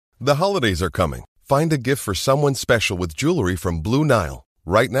The holidays are coming. Find a gift for someone special with jewelry from Blue Nile.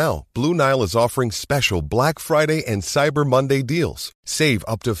 Right now, Blue Nile is offering special Black Friday and Cyber Monday deals. Save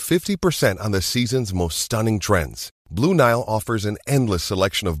up to 50% on the season's most stunning trends. Blue Nile offers an endless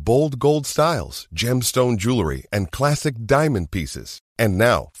selection of bold gold styles, gemstone jewelry, and classic diamond pieces. And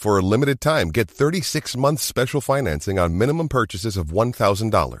now, for a limited time, get 36 months special financing on minimum purchases of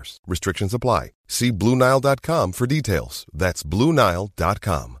 $1,000. Restrictions apply. See BlueNile.com for details. That's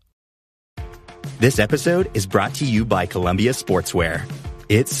BlueNile.com. This episode is brought to you by Columbia Sportswear.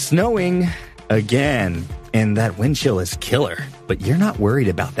 It's snowing again, and that wind chill is killer. But you're not worried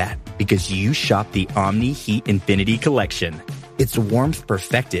about that because you shop the Omni Heat Infinity Collection. It's warmth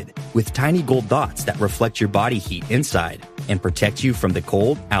perfected with tiny gold dots that reflect your body heat inside and protect you from the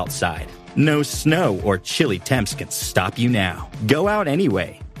cold outside. No snow or chilly temps can stop you now. Go out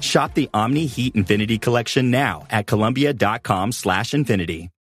anyway. Shop the Omni Heat Infinity Collection now at Columbia.com/infinity.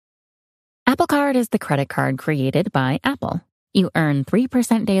 Apple Card is the credit card created by Apple. You earn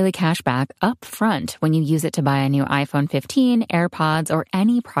 3% daily cash back up front when you use it to buy a new iPhone 15, AirPods, or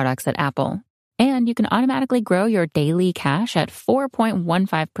any products at Apple. And you can automatically grow your daily cash at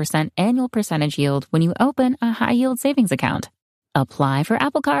 4.15% annual percentage yield when you open a high-yield savings account. Apply for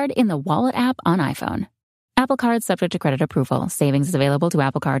Apple Card in the Wallet app on iPhone. Apple Card subject to credit approval. Savings is available to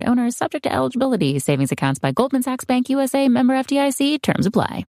Apple Card owners subject to eligibility. Savings accounts by Goldman Sachs Bank USA, member FDIC. Terms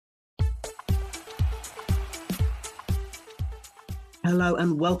apply. Hello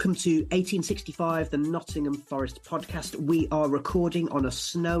and welcome to 1865, the Nottingham Forest podcast. We are recording on a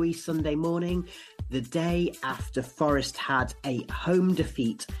snowy Sunday morning, the day after Forest had a home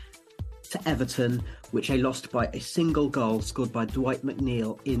defeat to Everton, which they lost by a single goal scored by Dwight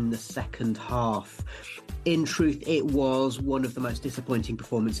McNeil in the second half. In truth, it was one of the most disappointing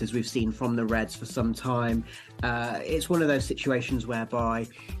performances we've seen from the Reds for some time. It's one of those situations whereby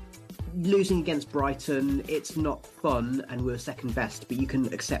losing against Brighton, it's not fun and we're second best, but you can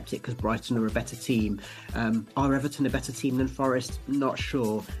accept it because Brighton are a better team. Are Everton a better team than Forest? Not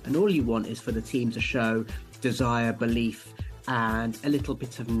sure. And all you want is for the team to show desire, belief, and a little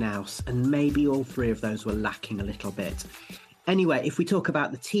bit of nous. And maybe all three of those were lacking a little bit. Anyway, if we talk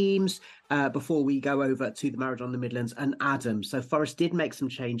about the teams, before we go over to the Maradona, the Midlands and Adam. So Forest did make some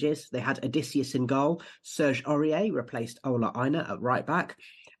changes. They had Odysseus in goal. Serge Aurier replaced Ola Aina at right back.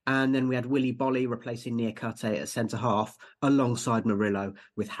 And then we had Willy Bolly replacing Niakate at centre-half alongside Murillo,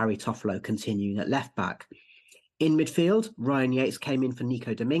 with Harry Toffolo continuing at left-back. In midfield, Ryan Yates came in for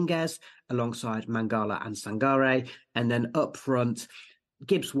Nico Dominguez alongside Mangala and Sangare. And then up front,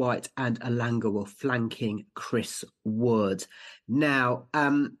 Gibbs White and Alanga were flanking Chris Wood. Now,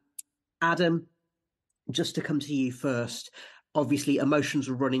 Adam, just to come to you first, obviously emotions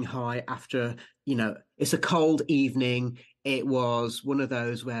were running high after, it's a cold evening. It was one of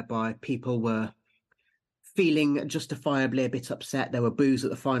those whereby people were feeling justifiably a bit upset. There were boos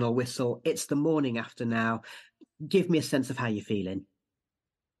at the final whistle. It's the morning after now. Give me a sense of how you're feeling.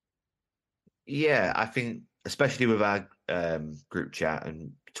 Yeah, I think especially with our group chat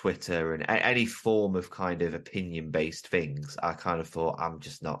and Twitter and any form of kind of opinion-based things, I kind of thought I'm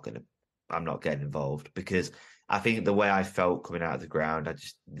not getting involved, because I think the way I felt coming out of the ground,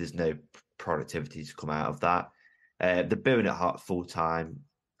 there's no productivity to come out of that. The booing at full time,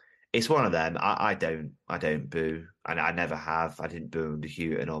 it's one of them. I don't boo, and I never have. I didn't boo under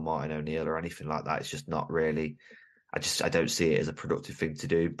Houghton or Martin O'Neill or anything like that. It's just not really. I don't see it as a productive thing to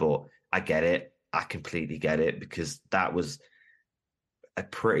do. But I get it. I completely get it, because that was a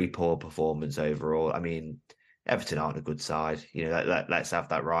pretty poor performance overall. I mean, Everton aren't a good side. Let's have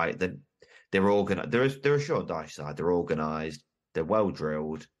that right. They're organised. They're a Sean Dyche side. They're organised. They're well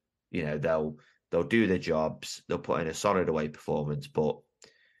drilled. They'll do their jobs. They'll put in a solid away performance, but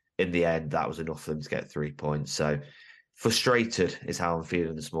in the end, that was enough for them to get 3 points. So frustrated is how I'm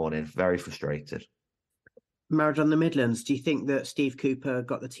feeling this morning. Very frustrated. Maradona, the Midlands, do you think that Steve Cooper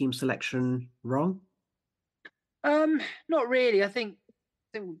got the team selection wrong? Not really. I think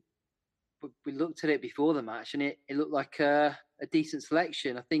we looked at it before the match, and it looked like a decent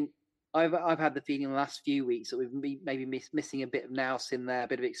selection. I think I've had the feeling the last few weeks that we've maybe missing a bit of nous in there, a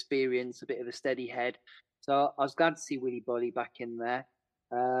bit of experience, a bit of a steady head. So I was glad to see Willy Bolly back in there.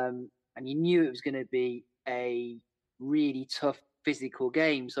 And you knew it was going to be a really tough physical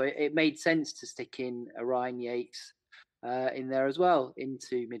game. So it made sense to stick in a Ryan Yates in there as well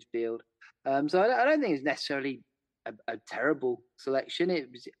into midfield. So I don't think it's necessarily a terrible selection. I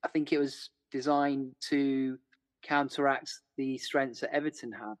think it was designed to counteract the strengths that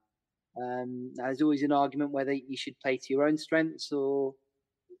Everton had. There's always an argument whether you should play to your own strengths or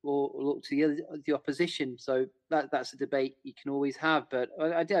look to the opposition. So that's a debate you can always have. But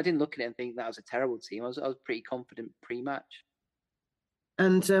I didn't look at it and think that was a terrible team. I was pretty confident pre-match.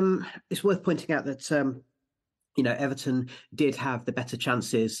 And it's worth pointing out that Everton did have the better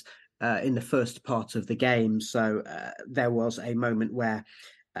chances in the first part of the game. So there was a moment where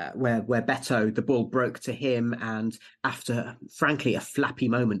Beto, the ball broke to him, and after, frankly, a flappy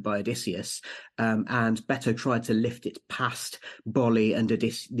moment by Odysseus, and Beto tried to lift it past Bolly and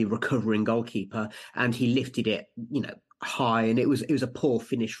the recovering goalkeeper, and he lifted it, high, and it was a poor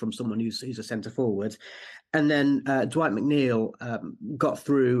finish from someone who's a centre forward. And then Dwight McNeil got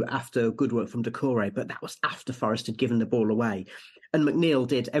through after good work from Doucouré, but that was after Forest had given the ball away. And McNeil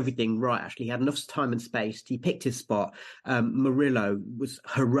did everything right, actually. He had enough time and space. He picked his spot. Murillo was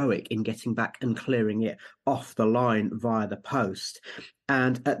heroic in getting back and clearing it off the line via the post.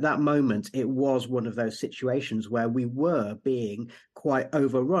 And at that moment, it was one of those situations where we were being quite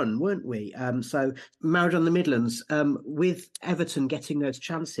overrun, weren't we? So Maradona, the Midlands, with Everton getting those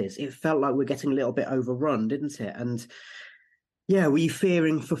chances, it felt like we're getting a little bit overrun, didn't it? And yeah, were you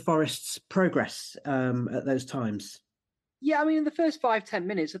fearing for Forest's progress at those times? Yeah, I mean, in the first 5-10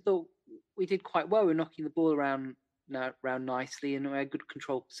 minutes, I thought we did quite well. We were knocking the ball around nicely, and we had good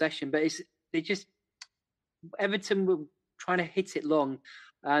control possession. But Everton were trying to hit it long,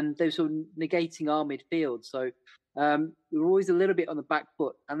 and they were sort of negating our midfield. So we were always a little bit on the back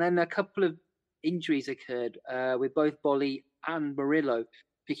foot. And then a couple of injuries occurred with both Bolly and Murillo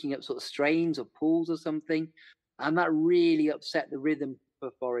picking up sort of strains or pulls or something, and that really upset the rhythm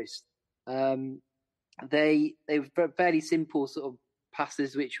for Forest. They were fairly simple sort of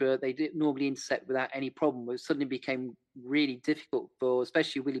passes, which they didn't normally intercept without any problem. It suddenly became really difficult for,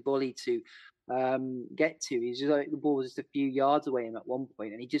 especially Willy Bolly, to get to. He's just like, the ball was just a few yards away him at one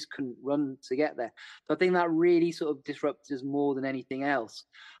point, and he just couldn't run to get there. So I think that really sort of disrupted us more than anything else.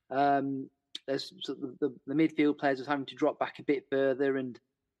 There's sort of the midfield players was having to drop back a bit further and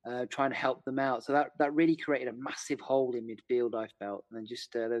trying to help them out. So that really created a massive hole in midfield, I felt. And then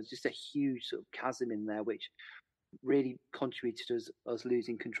there was just a huge sort of chasm in there, which really contributed to us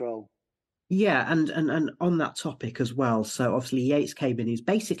losing control. Yeah, and on that topic as well, so obviously Yates came in, he's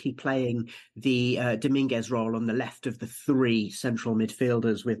basically playing the Dominguez role on the left of the three central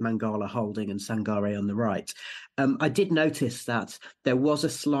midfielders, with Mangala holding and Sangare on the right. I did notice that there was a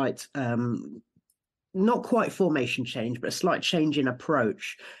slight not quite formation change, but a slight change in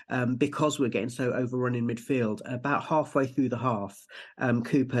approach because we're getting so overrun in midfield. About halfway through the half,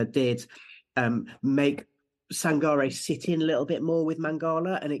 Cooper did make Sangare sit in a little bit more with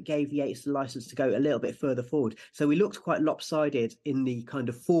Mangala, and it gave Yates the license to go a little bit further forward. So we looked quite lopsided in the kind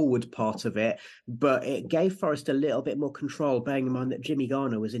of forward part of it, but it gave Forest a little bit more control, bearing in mind that Jimmy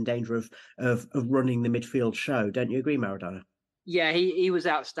Garner was in danger of running the midfield show. Don't you agree, Maradona? Yeah, he was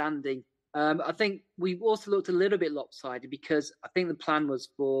outstanding. I think we also looked a little bit lopsided because I think the plan was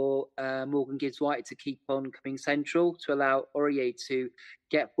for Morgan Gibbs-White to keep on coming central to allow Aurier to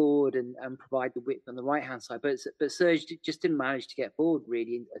get forward and provide the width on the right-hand side. But Serge just didn't manage to get forward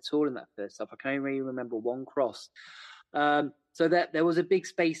really at all in that first half. I can only really remember one cross. So that there was a big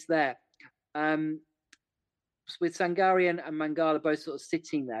space there. With Sangare and Mangala both sort of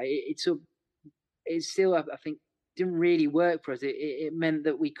sitting there, it's still, I think, didn't really work for us. It meant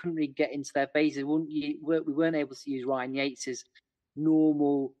that we couldn't really get into their phases. We weren't able to use Ryan Yates'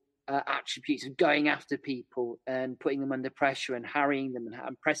 normal attributes of going after people and putting them under pressure and harrying them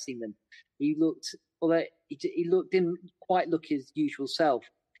and pressing them. He didn't quite look his usual self.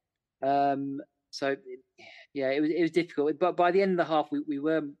 So yeah, it was difficult. But by the end of the half, we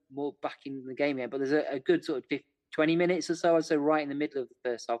were more back in the game again. But there's a good sort of 20 minutes or so, I'd say, right in the middle of the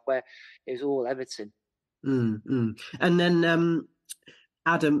first half where it was all Everton. And then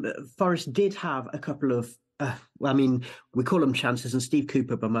Adam, Forest did have a couple of we call them chances, and Steve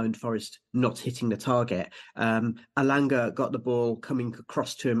Cooper bemoaned Forest not hitting the target. Alanga got the ball coming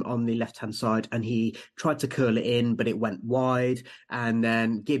across to him on the left-hand side, and he tried to curl it in, but it went wide. And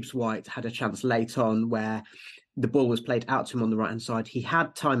then Gibbs-White had a chance late on where the ball was played out to him on the right-hand side. He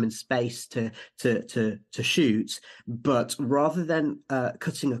had time and space to shoot, but rather than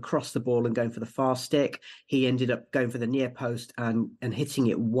cutting across the ball and going for the far stick, he ended up going for the near post and hitting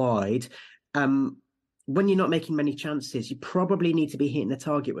it wide. When you're not making many chances, you probably need to be hitting the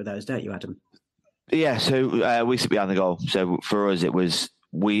target with those, don't you, Adam? Yeah, so we sit behind the goal. So for us, it was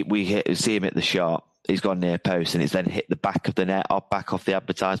we see him hit the shot. He's gone near post, and it's then hit the back of the net, back off the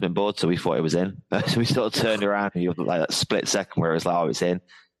advertisement board. So we thought it was in. So we sort of turned around, and you like that split second where it was like, oh, it's in.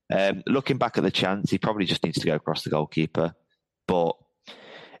 Looking back at the chance, he probably just needs to go across the goalkeeper. But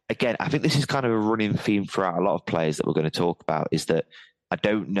again, I think this is kind of a running theme throughout a lot of players that we're going to talk about, is that I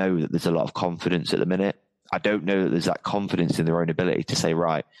don't know that there's a lot of confidence at the minute. I don't know that there's that confidence in their own ability to say,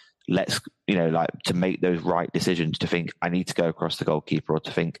 right, let's, to make those right decisions, to think I need to go across the goalkeeper, or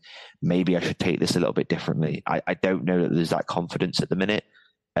to think maybe I should take this a little bit differently. I don't know that there's that confidence at the minute.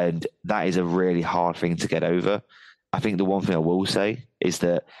 And that is a really hard thing to get over. I think the one thing I will say is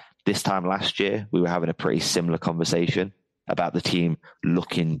that this time last year, we were having a pretty similar conversation about the team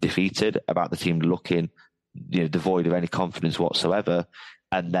looking defeated, about the team looking devoid of any confidence whatsoever.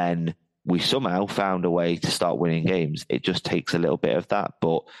 And then we somehow found a way to start winning games. It just takes a little bit of that.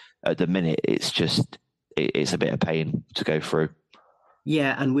 But at the minute, it's a bit of pain to go through.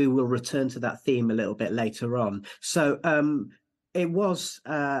 Yeah, and we will return to that theme a little bit later on. So it was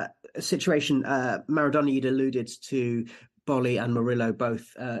a situation, Maradona, you'd alluded to Bolly and Murillo both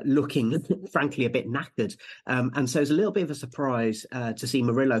looking, frankly, a bit knackered. And so it's a little bit of a surprise to see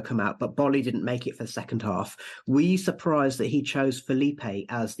Murillo come out, but Bolly didn't make it for the second half. Were you surprised that he chose Felipe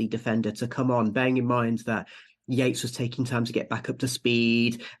as the defender to come on, bearing in mind that Yates was taking time to get back up to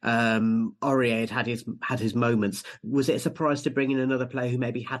speed? Aurier had his moments. Was it a surprise to bring in another player who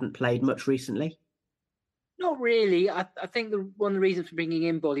maybe hadn't played much recently? Not really. I think one of the reasons for bringing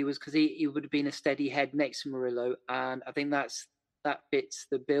in Bolly was because he would have been a steady head next to Murillo, and I think that fits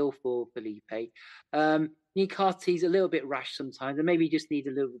the bill for Felipe. Nicarte's a little bit rash sometimes, and maybe he just needs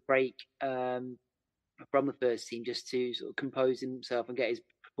a little break from the first team just to sort of compose himself and get his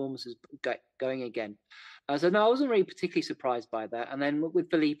performances going again. So no, I wasn't really particularly surprised by that. And then with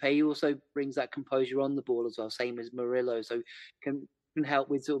Felipe, he also brings that composure on the ball as well, same as Murillo, so can help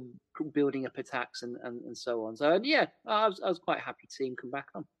with sort of building up attacks and so on. So yeah, I was quite happy to see him come back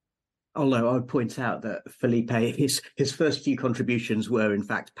on. Although I would point out that Felipe, his first few contributions were in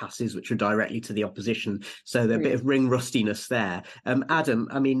fact passes which were directly to the opposition, so there's a bit of ring rustiness there. Adam,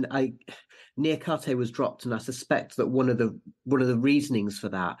 I mean, Niakate was dropped, and I suspect that one of the reasonings for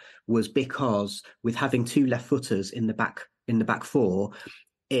that was because with having two left footers in the back four,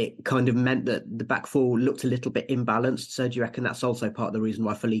 it kind of meant that the back four looked a little bit imbalanced. So do you reckon that's also part of the reason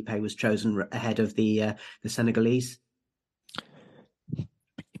why Felipe was chosen ahead of the Senegalese?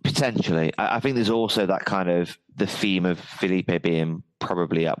 Potentially. I think there's also that kind of the theme of Felipe being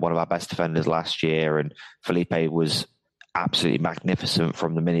probably one of our best defenders last year, and Felipe was absolutely magnificent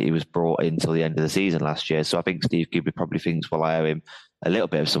from the minute he was brought in till the end of the season last year. So I think Steve Cooper probably thinks, well, I owe him a little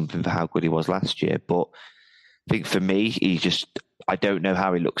bit of something for how good he was last year. But I think for me, I don't know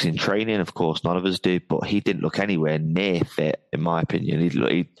how he looks in training. Of course, none of us do, but he didn't look anywhere near fit, in my opinion.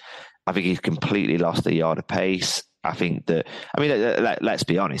 I think he's completely lost a yard of pace. I think that, let's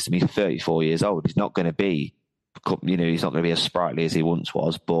be honest. I mean, he's 34 years old. He's not going to be, he's not going to be as sprightly as he once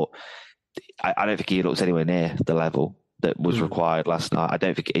was, but I don't think he looks anywhere near the level that was required last night. I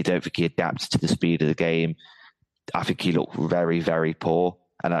don't think he adapted to the speed of the game. I think he looked very, very poor.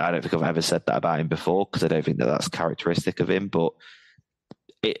 And I don't think I've ever said that about him before, because I don't think that that's characteristic of him. But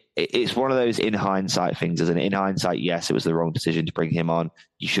it's one of those in hindsight things. In hindsight, yes, it was the wrong decision to bring him on.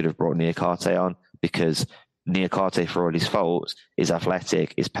 You should have brought Niakate on, because Niakate, for all his faults, is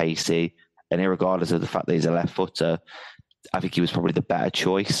athletic, is pacey, and irregardless of the fact that he's a left footer, I think he was probably the better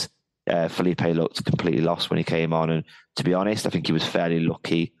choice. Felipe looked completely lost when he came on, and to be honest, I think he was fairly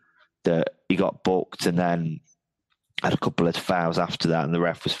lucky that he got booked and then had a couple of fouls after that, and the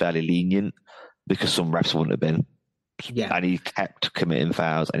ref was fairly lenient, because some refs wouldn't have been. Yeah. And he kept committing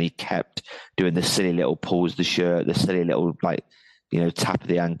fouls, and he kept doing the silly little pulls the shirt, the silly little tap of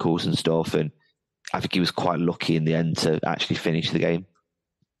the ankles and stuff. And I think he was quite lucky in the end to actually finish the game.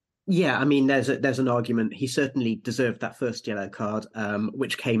 Yeah, I mean, there's an argument. He certainly deserved that first yellow card,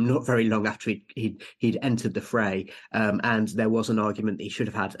 which came not very long after he'd entered the fray. And there was an argument that he should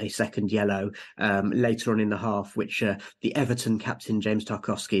have had a second yellow later on in the half, which the Everton captain, James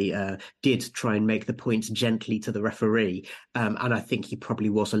Tarkowski, did try and make the points gently to the referee. And I think he probably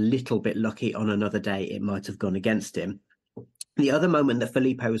was a little bit lucky. On another day, it might have gone against him. The other moment that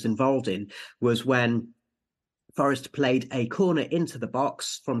Felipe was involved in was when Forest played a corner into the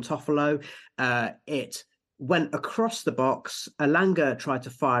box from Toffolo. It went across the box. Alanga tried to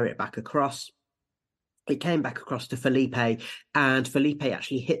fire it back across. It came back across to Felipe, and Felipe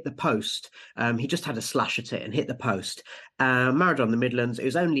actually hit the post. He just had a slash at it and hit the post. Maradona, the Midlands, it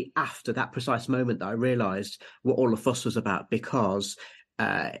was only after that precise moment that I realised what all the fuss was about, because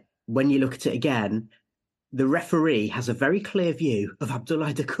when you look at it again, the referee has a very clear view of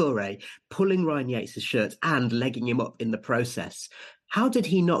Abdoulaye Doucouré pulling Ryan Yates' shirt and legging him up in the process. How did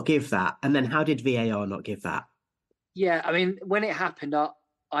he not give that? And then how did VAR not give that? Yeah, I mean, when it happened,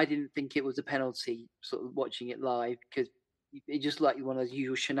 I didn't think it was a penalty, sort of watching it live, because it just like one of those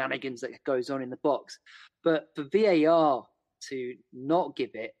usual shenanigans that goes on in the box. But for VAR to not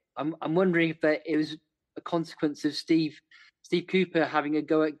give it. I'm wondering if it was a consequence of Steve Cooper having a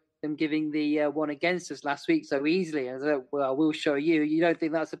go at them giving the one against us last week so easily. And I said, well, I will show you. You don't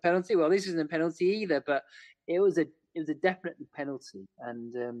think that's a penalty? Well, this isn't a penalty either, but it was a definite penalty.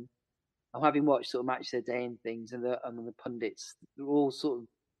 And I'm having watched sort of Match of the Day and things, and the pundits, they're all sort of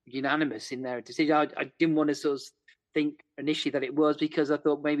unanimous in their decision. I didn't want to sort of think initially that it was, because I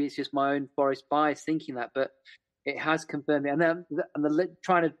thought maybe it's just my own Forest bias thinking that, but it has confirmed it. And then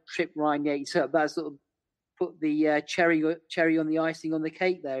trying to trip Ryan Yates up, that sort of put the cherry on the icing on the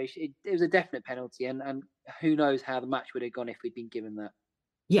cake there. It was a definite penalty, and who knows how the match would have gone if we'd been given that.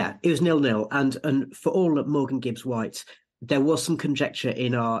 Yeah, it was 0-0, and for all of Morgan Gibbs-White, there was some conjecture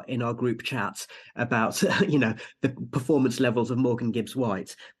in our group chat about the performance levels of Morgan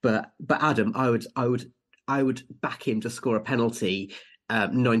Gibbs-White, but Adam, I would back him to score a penalty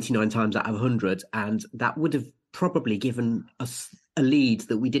 99 times out of 100, and that would have probably given us a lead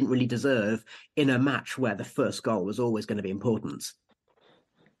that we didn't really deserve in a match where the first goal was always going to be important.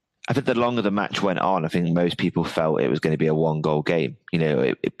 I think the longer the match went on, I think most people felt it was going to be a 1-goal game.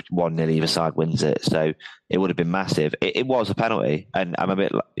 1-0 either side wins it. So it would have been massive. It was a penalty. And I'm a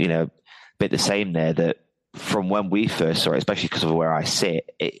bit the same there, that from when we first saw it, especially because of where I sit,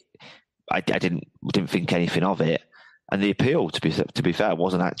 I didn't think anything of it. And the appeal, to be fair,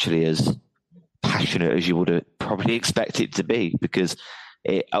 wasn't actually as passionate as you would have probably expected it to be, because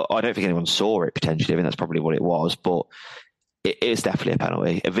I don't think anyone saw it potentially. I think that's probably what it was, but it is definitely a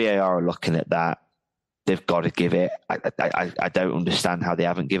penalty. If VAR are looking at that, they've got to give it. I don't understand how they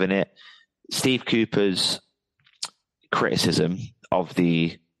haven't given it. Steve Cooper's criticism of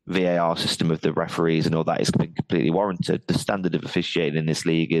the VAR system, of the referees and all that, is completely warranted. The standard of officiating in this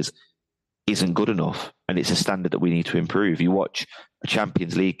league isn't good enough, and it's a standard that we need to improve. You watch a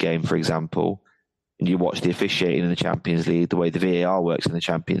Champions League game, for example, and you watch the officiating in the Champions League, the way the VAR works in the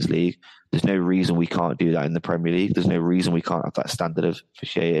Champions League, there's no reason we can't do that in the Premier League. There's no reason we can't have that standard of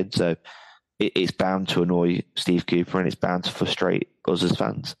officiating. So it's bound to annoy Steve Cooper, and it's bound to frustrate us as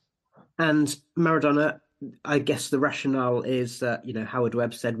fans. And Maradona, I guess the rationale is that, Howard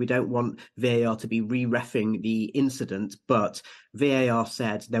Webb said we don't want VAR to be re-reffing the incident, but VAR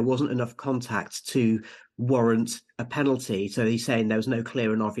said there wasn't enough contact to warrant a penalty. So he's saying there was no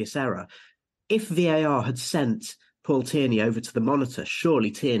clear and obvious error. If VAR had sent Paul Tierney over to the monitor,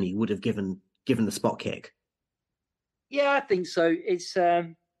 surely Tierney would have given the spot kick. Yeah, I think so.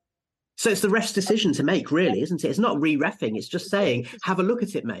 So it's the ref's decision to make, really, isn't it? It's not re-reffing. It's just saying, have a look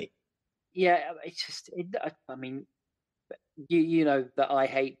at it, mate. Yeah, it's just. I mean, you know that I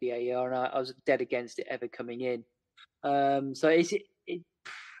hate VAR, and I was dead against it ever coming in. So it's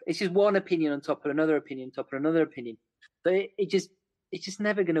just one opinion on top of another opinion, on top of another opinion. But it's just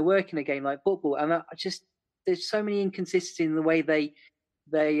never going to work in a game like football. And there's so many inconsistencies in the way they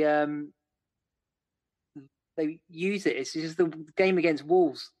use it. It's just the game against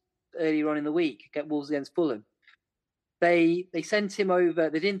Wolves earlier on in the week, Wolves against Fulham. They sent him over.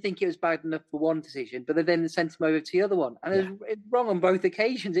 They didn't think it was bad enough for one decision, but they then sent him over to the other one, and it was wrong on both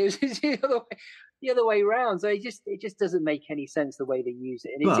occasions. It was the other way around. So it just doesn't make any sense the way they use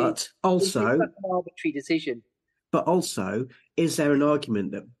it. And it's like an arbitrary decision. But also, is there an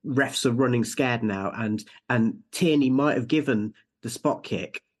argument that refs are running scared now, and Tierney might have given the spot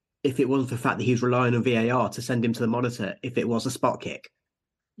kick if it wasn't for the fact that he was relying on VAR to send him to the monitor if it was a spot kick?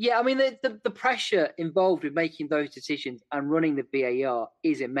 Yeah, I mean, the pressure involved with making those decisions and running the VAR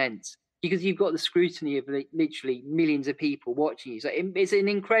is immense, because you've got the scrutiny of literally millions of people watching you. So it's an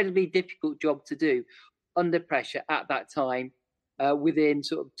incredibly difficult job to do under pressure at that time, within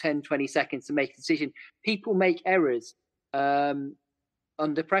sort of 10, 20 seconds to make a decision. People make errors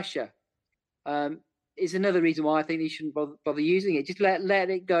under pressure. Is another reason why I think they shouldn't bother using it. Just let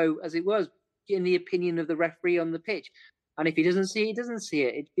it go as it was, in the opinion of the referee on the pitch. And if he doesn't see it, he doesn't see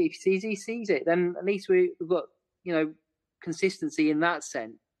it. If he sees it, he sees it. Then at least we've got, consistency in that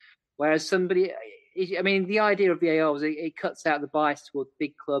sense. Whereas the idea of VAR was it cuts out the bias towards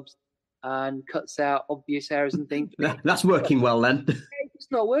big clubs and cuts out obvious errors and things. That's working well then.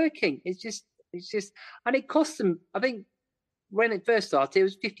 It's not working. It's just, and it costs them. I think when it first started, it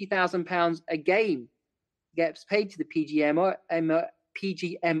was £50,000 a game gets paid to the PGMOL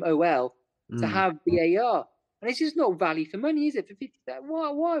to have VAR. And it's just not value for money, is it? For 50,000,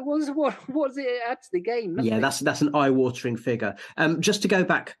 why? What does it add to the game? Nothing. Yeah, that's an eye-watering figure. Just to go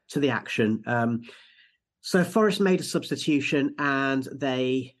back to the action, so Forest made a substitution, and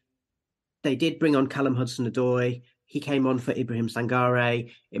they did bring on Callum Hudson-Odoi. He came on for Ibrahim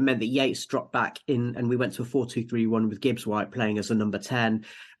Sangare. It meant that Yates dropped back in, and we went to a 4-2-3-1 with Gibbs-White playing as a number 10.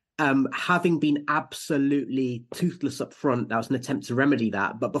 having been absolutely toothless up front, that was an attempt to remedy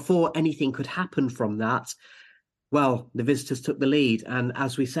that. But before anything could happen from that, well, the visitors took the lead. And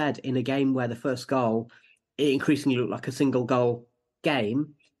as we said, in a game where the first goal, it increasingly looked like a single goal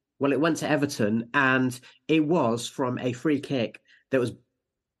game, well, it went to Everton, and it was from a free kick that was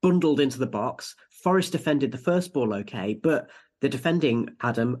bundled into the box. Forest defended the first ball okay, but the defending,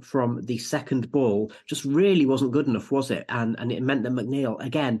 Adam, from the second ball just really wasn't good enough, was it? And it meant that McNeil,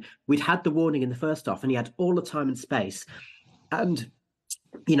 again, we'd had the warning in the first half and he had all the time and space. And,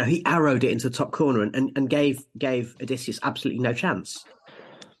 you know, he arrowed it into the top corner and gave Odysseus absolutely no chance.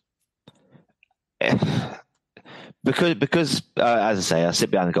 Because as I say, I sit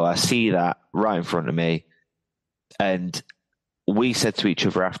behind the goal, I see that right in front of me, and we said to each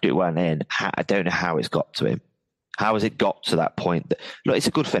other after it went in, I don't know how it's got to him. How has it got to that point? Look, it's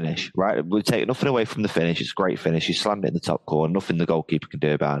a good finish, right? We'll take nothing away from the finish. It's a great finish. He slammed it in the top corner. Nothing the goalkeeper can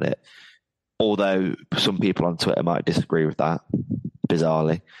do about it. Although some people on Twitter might disagree with that,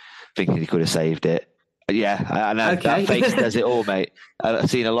 bizarrely, thinking he could have saved it. Yeah, I know. Okay. That face does it all, mate. I've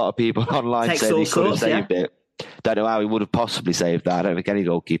seen a lot of people online saying he could have saved it. Don't know how he would have possibly saved that. I don't think any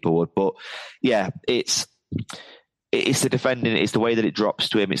goalkeeper would. But yeah, it's the defending. It's the way that it drops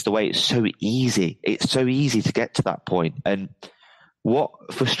to him. It's the way it's so easy. It's so easy to get to that point. And what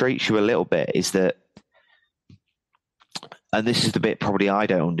frustrates you a little bit is that, and this is the bit probably I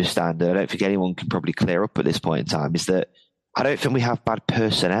don't understand, and I don't think anyone can probably clear up at this point in time, is that I don't think we have bad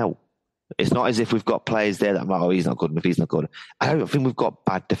personnel. It's not as if we've got players there that I'm like, oh, he's not good enough, he's not good enough. I don't think we've got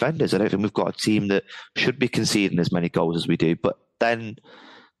bad defenders. I don't think we've got a team that should be conceding as many goals as we do. But then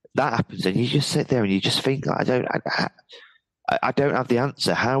that happens and you just sit there and you just think, I don't have the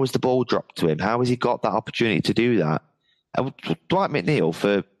answer. How has the ball dropped to him? How has he got that opportunity to do that? And Dwight McNeil,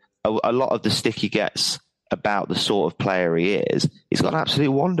 for a lot of the stick he gets about the sort of player he is, he's got an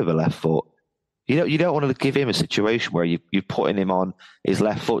absolute wonder of a left foot. You don't want to give him a situation where you're putting him on his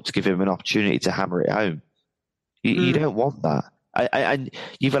left foot to give him an opportunity to hammer it home. You don't want that. And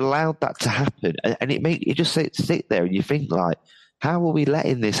you've allowed that to happen. And you just sit there and you think, like, how are we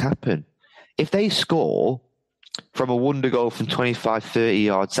letting this happen? If they score from a wonder goal from 25, 30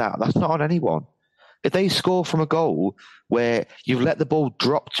 yards out, that's not on anyone. If they score from a goal where you've let the ball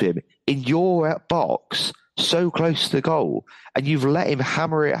drop to him in your box so close to the goal and you've let him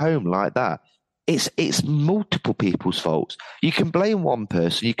hammer it home like that, it's multiple people's faults. You can blame one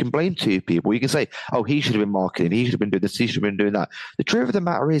person, you can blame two people, you can say, oh, he should have been marking him, he should have been doing this, he should have been doing that. The truth of the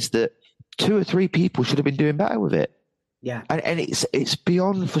matter is that two or three people should have been doing better with it. Yeah. And it's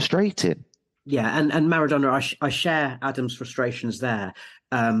beyond frustrating. Yeah, and Maradona, I share Adam's frustrations there,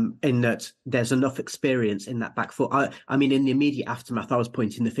 in that there's enough experience in that back foot. I mean, in the immediate aftermath, I was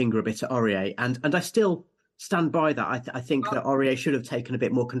pointing the finger a bit at Aurier, and I still stand by that. I think that Aurier should have taken a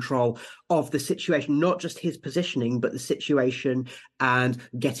bit more control of the situation, not just his positioning, but the situation and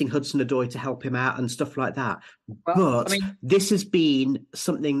getting Hudson-Odoi to help him out and stuff like that. Well, but this has been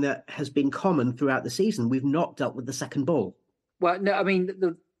something that has been common throughout the season. We've not dealt with the second ball. Well, no, I mean,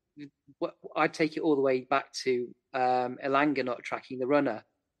 I take it all the way back to Elanga not tracking the runner.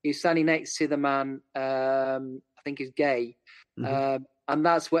 He was standing next to the man, I think is Gay. Mm-hmm. And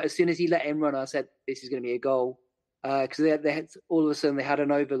that's what, as soon as he let him run, I said, this is going to be a goal. Because they had, all of a sudden they had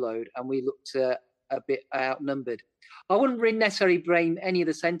an overload and we looked a bit outnumbered. I wouldn't really necessarily blame any of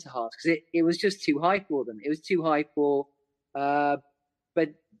the centre-halves because it was just too high for them. It was too high for,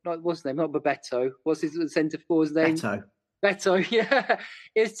 what's his name? Not Bebeto. What's his centre-forward's name? Beto, yeah.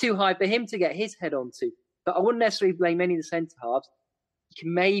 It was too high for him to get his head onto. But I wouldn't necessarily blame any of the centre-halves. You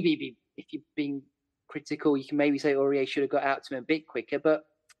can maybe be, if you're being critical, you can maybe say Aurier should have got out to him a bit quicker, but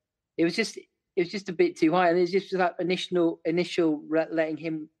it was just a bit too high, and it's just that initial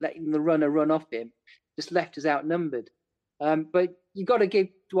letting the runner run off him just left us outnumbered. But you got to give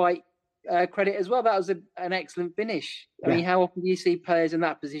Dwight credit as well. That was an excellent finish. I mean, how often do you see players in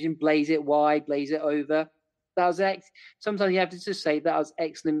that position blaze it wide, blaze it over? That was sometimes you have to just say that was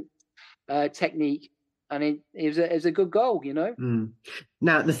excellent technique. And it was a good goal, you know.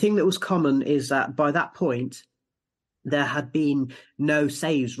 Now, the thing that was common is that by that point, there had been no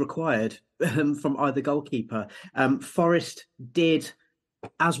saves required from either goalkeeper. Forest did,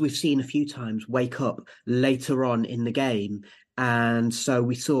 as we've seen a few times, wake up later on in the game. And so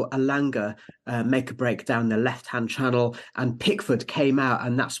we saw Elanga make a break down the left-hand channel, and Pickford came out,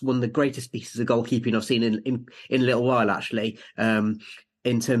 and that's one of the greatest pieces of goalkeeping I've seen in a little while, actually.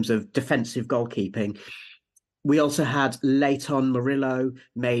 In terms of defensive goalkeeping. We also had late on Murillo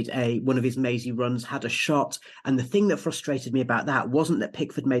made one of his mazy runs, had a shot. And the thing that frustrated me about that wasn't that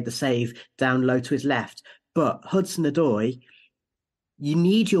Pickford made the save down low to his left, but Hudson-Odoi you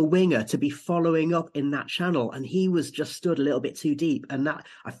need your winger to be following up in that channel, and he was just stood a little bit too deep, and that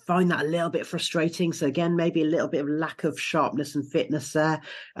I find that a little bit frustrating. So again, maybe a little bit of lack of sharpness and fitness there,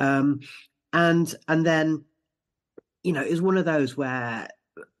 and then it was one of those where,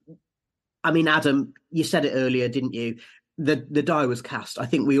 I mean, Adam, you said it earlier, didn't you? The die was cast. I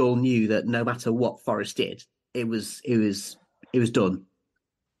think we all knew that no matter what Forest did, it was done.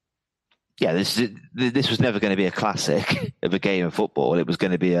 Yeah, this was never going to be a classic of a game of football. It was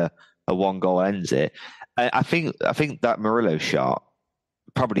going to be a one goal ends it. I think that Murillo shot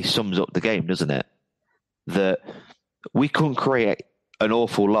probably sums up the game, doesn't it? That we couldn't create an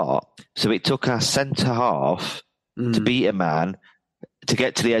awful lot, so it took our centre half to beat a man, to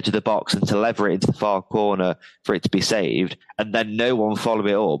get to the edge of the box and to lever it into the far corner for it to be saved, and then no one follow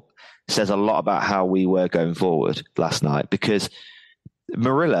it up, says a lot about how we were going forward last night. Because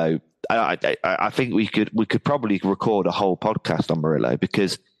Murillo, I think we could probably record a whole podcast on Murillo,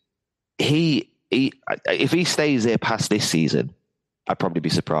 because he if he stays there past this season, I'd probably be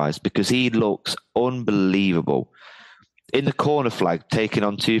surprised, because he looks unbelievable. In the corner flag, taking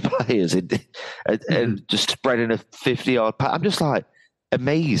on two players and just spreading a 50-yard pass. I'm just like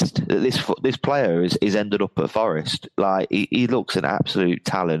amazed that this player is ended up at Forest. Like he looks an absolute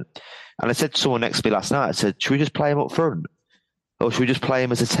talent. And I said to someone next to me last night, I said, should we just play him up front, or should we just play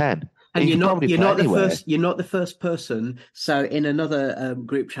him as a 10? And you're not the first person. So in another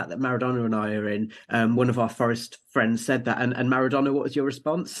group chat that Maradona and I are in, one of our Forest friends said that. And Maradona, what was your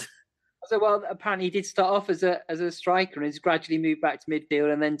response? So, well, apparently he did start off as a striker and has gradually moved back to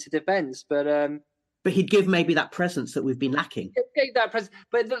midfield and then to defence. But he'd give maybe that presence that we've been lacking. That presence.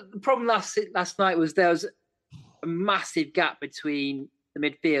 But the problem last night was there was a massive gap between the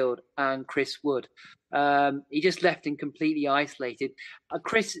midfield and Chris Wood. He just left him completely isolated.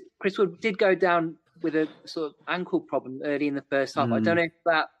 Chris Wood did go down with a sort of ankle problem early in the first half. I don't know if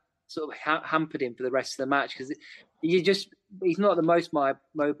that sort of hampered him for the rest of the match, because he's not the most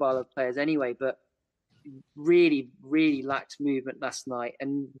mobile of players anyway, but really, really lacked movement last night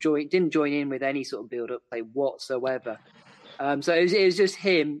and didn't join in with any sort of build-up play whatsoever. So it was just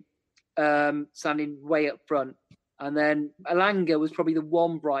him standing way up front. And then Alanga was probably the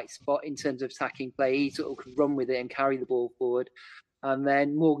one bright spot in terms of attacking play. He sort of could run with it and carry the ball forward. And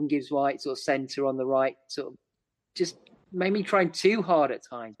then Morgan Gibbs-White, sort of centre on the right, sort of just made me trying too hard at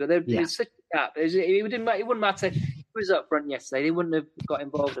times. But there was such a gap. It wouldn't matter if he was up front yesterday. They wouldn't have got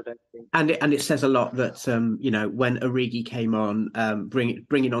involved, I don't think. And it says a lot that when Origi came on,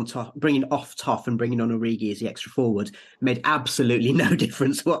 bringing off Toff and bringing on Origi as the extra forward made absolutely no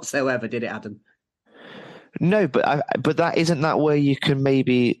difference whatsoever, did it, Adam? No, but that isn't that where you can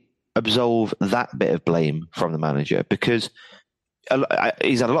maybe absolve that bit of blame from the manager, because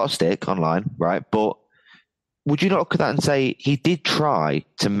he's had a lot of stick online, right? But would you not look at that and say he did try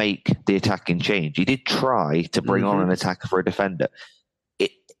to make the attacking change? He did try to bring on an attacker for a defender.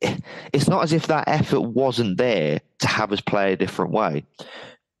 It's not as if that effort wasn't there to have us play a different way.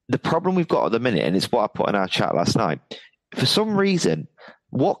 The problem we've got at the minute, and it's what I put in our chat last night, for some reason,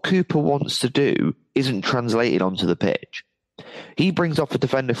 what Cooper wants to do isn't translated onto the pitch. He brings off a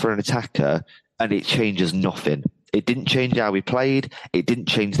defender for an attacker and it changes nothing. It didn't change how we played. It didn't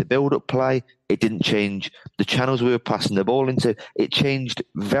change the build-up play. It didn't change the channels we were passing the ball into. It changed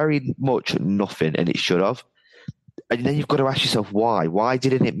very much nothing, and it should have. And then you've got to ask yourself why. Why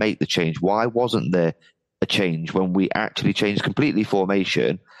didn't it make the change? Why wasn't there a change when we actually changed completely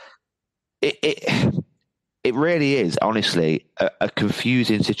formation? It really is, honestly, a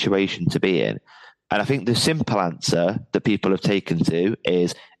confusing situation to be in. And I think the simple answer that people have taken to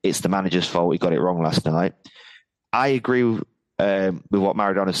is it's the manager's fault. He got it wrong last night. I agree with what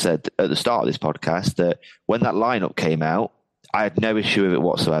Maradona said at the start of this podcast, that when that lineup came out, I had no issue with it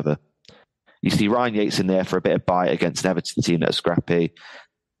whatsoever. You see Ryan Yates in there for a bit of bite against an Everton team that are scrappy.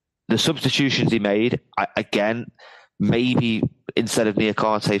 The substitutions he made, again, maybe instead of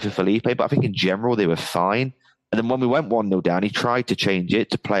Niakate for Felipe, but I think in general they were fine. And then when we went 1-0 down, he tried to change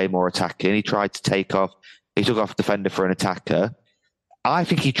it to play more attacking. He tried to took off defender for an attacker. I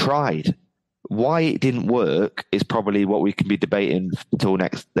think he tried. Why it didn't work is probably what we can be debating until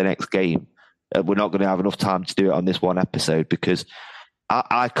the next game. We're not going to have enough time to do it on this one episode, because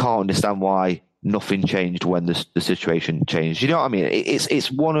I can't understand why nothing changed when the situation changed. You know what I mean?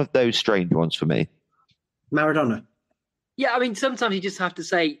 It's one of those strange ones for me. Maradona. Yeah, I mean, sometimes you just have to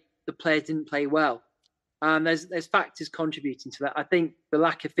say the players didn't play well. There's factors contributing to that. I think the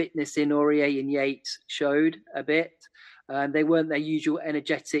lack of fitness in Aurier and Yates showed a bit. They weren't their usual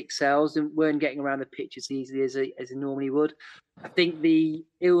energetic selves and weren't getting around the pitch as easily as they normally would. I think the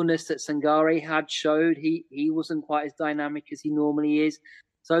illness that Sangare had showed he wasn't quite as dynamic as he normally is.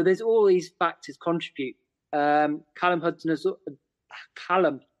 So there's all these factors contribute. Callum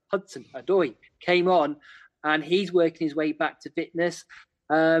Hudson-Odoi came on and he's working his way back to fitness.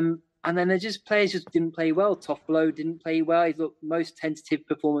 And then players just didn't play well. Toffolo didn't play well. He's the most tentative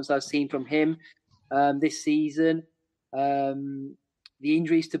performance I've seen from him this season. The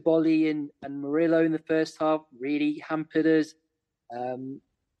injuries to Bolly and Murillo in the first half really hampered us. And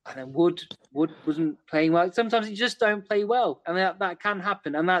then Wood wasn't playing well. Sometimes you just don't play well, and that can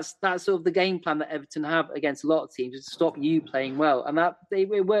happen. And that's sort of the game plan that Everton have against a lot of teams, is to stop you playing well, and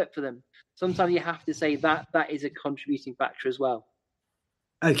it worked for them. Sometimes you have to say that is a contributing factor as well.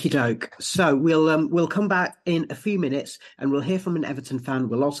 Okie doke. So we'll come back in a few minutes and we'll hear from an Everton fan.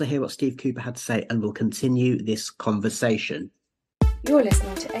 We'll also hear what Steve Cooper had to say, and we'll continue this conversation. You're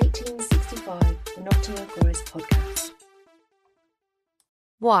listening to 1865, the Nottingham Forest podcast.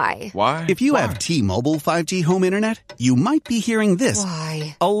 Why? If you have T-Mobile 5G home internet, you might be hearing this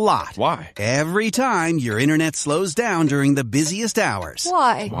Why? a lot. Why? Every time your internet slows down during the busiest hours.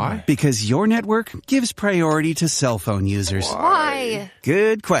 Why? Because your network gives priority to cell phone users. Why?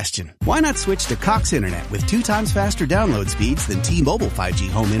 Good question. Why not switch to Cox Internet with 2 times faster download speeds than T-Mobile 5G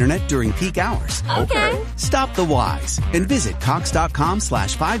home internet during peak hours? Okay. Stop the whys and visit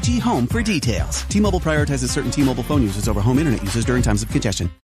cox.com/5G home for details. T-Mobile prioritizes certain T-Mobile phone users over home internet users during times of congestion.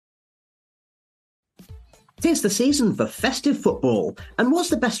 Tis the season for festive football, and what's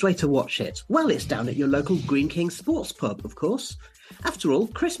the best way to watch it? Well, it's down at your local Green King Sports Pub, of course. After all,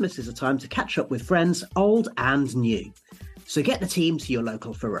 Christmas is a time to catch up with friends, old and new. So get the team to your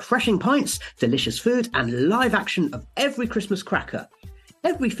local for refreshing pints, delicious food, and live action of every Christmas cracker.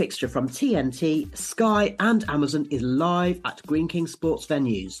 Every fixture from TNT, Sky and Amazon is live at Green King Sports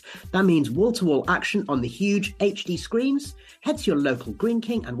venues. That means wall-to-wall action on the huge HD screens. Head to your local Green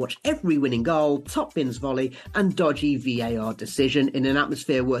King and watch every winning goal, top bins volley and dodgy VAR decision in an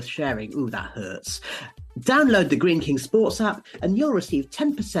atmosphere worth sharing. Ooh, that hurts. Download the Green King Sports app and you'll receive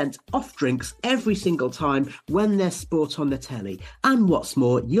 10% off drinks every single time when there's sport on the telly. And what's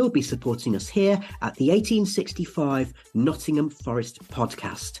more, you'll be supporting us here at the 1865 Nottingham Forest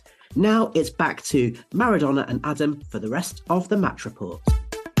podcast. Now it's back to Maradona and Adam for the rest of the match report.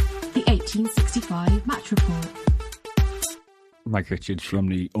 The 1865 match report. Mike Richards from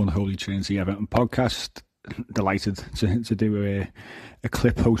the Unholy Trinity Everton podcast. Delighted to do a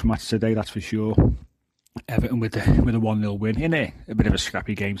clip post-match today, that's for sure. Everton with a 1-0 win in a bit of a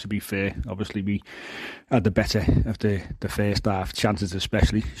scrappy game, to be fair. Obviously we had the better of the first half, chances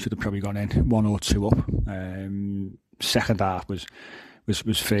especially should have probably gone in 1 or 2 up. Second half was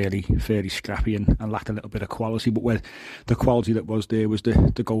fairly scrappy and lacked a little bit of quality, but where the quality that was there was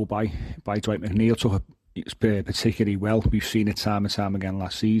the goal by Dwight McNeil. Took it particularly well. We've seen it time and time again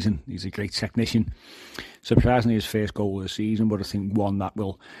last season. He's a great technician. Surprisingly his first goal of the season, but I think one that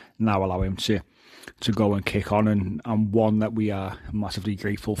will now allow him to go and kick on, and one that we are massively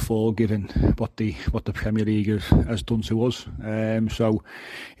grateful for, given what the Premier League has done to us. So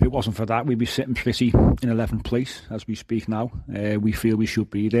if it wasn't for that, we'd be sitting pretty in 11th place as we speak now. We feel we should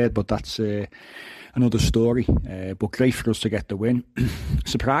be there, but that's another story. But great for us to get the win.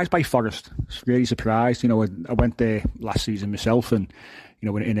 Surprised by Forest. Really surprised. I went there last season myself, and in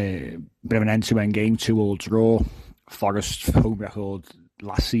a bit of an end-to-end game, 2-2 draw. Forest's home record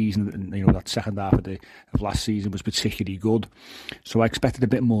last season, and that second half of last season was particularly good. So I expected a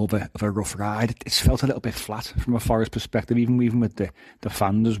bit more of a rough ride. It's felt a little bit flat from a Forest perspective, even with the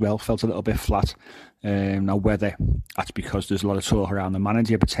fans as well. Felt a little bit flat. Now whether that's because there's a lot of talk around the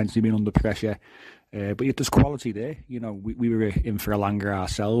manager potentially being under pressure, but yet there's quality there. We were in for a longer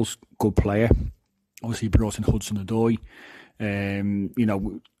ourselves. Good player. Obviously brought in Hudson-Odoi.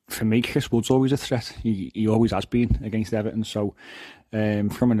 For me, Chris Wood's always a threat. He always has been against Everton. So,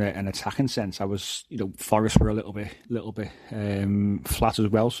 from an attacking sense, I was, Forest were a little bit flat as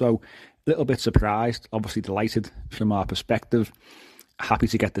well. So, a little bit surprised. Obviously, delighted from our perspective. Happy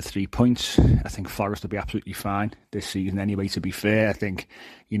to get the 3 points. I think Forest will be absolutely fine this season anyway, to be fair. I think,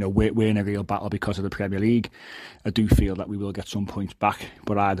 we're in a real battle because of the Premier League. I do feel that we will get some points back.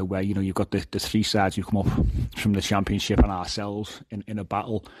 But either way, you've got the 3 sides who come up from the Championship and ourselves in a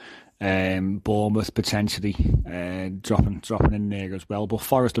battle. Bournemouth potentially dropping in there as well. But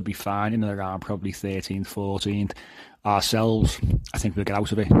Forest will be fine in and around probably 13th, 14th. Ourselves, I think we'll get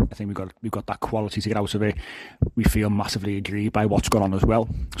out of it. I think we've got that quality to get out of it. We feel massively aggrieved by what's gone on as well.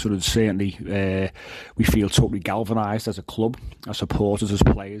 So there's certainly we feel totally galvanised as a club, as supporters, as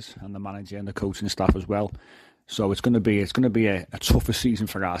players, and the manager and the coaching staff as well. So it's going to be a tougher season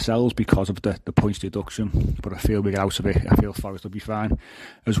for ourselves because of the points deduction. But I feel we get out of it. I feel Forest will be fine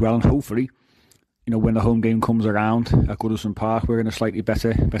as well, and hopefully, when the home game comes around at Goodison Park, we're in a slightly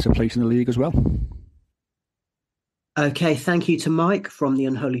better place in the league as well. Okay, thank you to Mike from the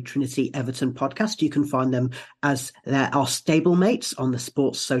Unholy Trinity Everton podcast. You can find them as our stablemates on the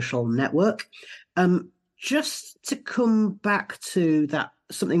Sports Social Network. Just to come back to that,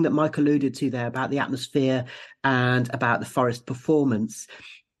 something that Mike alluded to there about the atmosphere and about the Forest performance.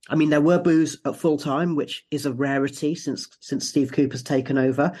 I mean, there were boos at full time, which is a rarity since Steve Cooper's taken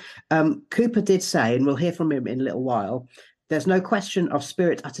over. Cooper did say, and we'll hear from him in a little while, there's no question of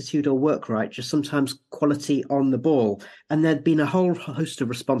spirit, attitude or work right, just sometimes quality on the ball. And there'd been a whole host of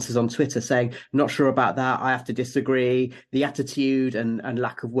responses on Twitter saying, not sure about that, I have to disagree. The attitude and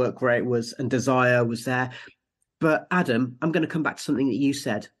lack of work rate and desire was there. But Adam, I'm going to come back to something that you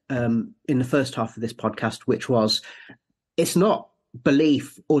said in the first half of this podcast, which was, it's not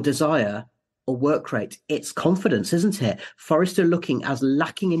belief or desire or work rate, it's confidence, isn't it? Forest are looking as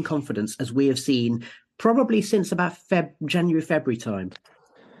lacking in confidence as we have seen probably since about January, February time.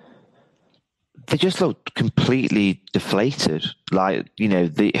 They just looked completely deflated. Morgan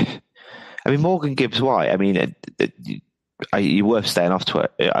Gibbs-White, you're worth staying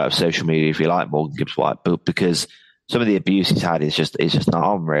off social media if you like Morgan Gibbs-White, but because some of the abuse he's had is just not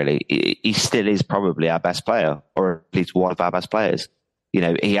on, really. He still is probably our best player, or at least one of our best players.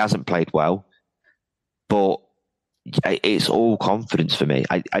 He hasn't played well, but it's all confidence for me.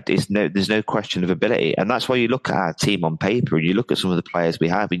 There's no question of ability. And that's why you look at our team on paper and you look at some of the players we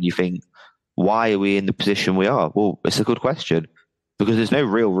have and you think, why are we in the position we are? Well, it's a good question, because there's no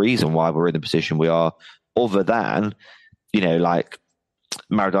real reason why we're in the position we are, other than, like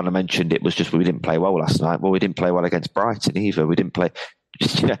Maradona mentioned, it was just we didn't play well last night. Well, we didn't play well against Brighton either. We didn't play.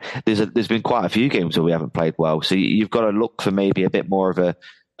 There's been quite a few games where we haven't played well. So you've got to look for maybe a bit more of an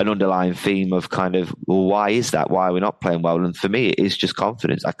underlying theme of kind of, well, why is that? Why are we not playing well? And for me, it is just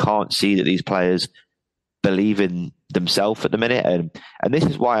confidence. I can't see that these players believe in themselves at the minute. And this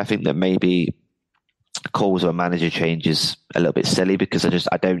is why I think that maybe calls of a manager change is a little bit silly, because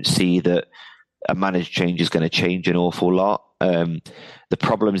I don't see that a manager change is going to change an awful lot. The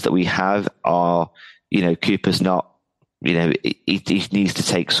problems that we have are, Cooper's not, he needs to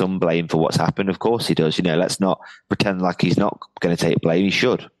take some blame for what's happened. Of course he does. Let's not pretend like he's not going to take blame. He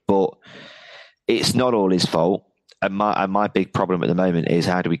should, but it's not all his fault. And my big problem at the moment is,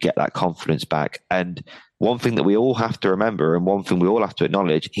 how do we get that confidence back? And one thing that we all have to remember, and one thing we all have to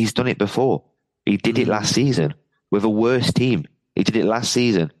acknowledge, he's done it before. He did it last season with a worse team. He did it last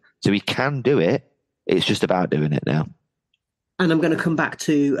season. So he can do it. It's just about doing it now. And I'm going to come back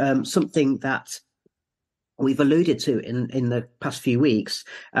to something that we've alluded to in the past few weeks,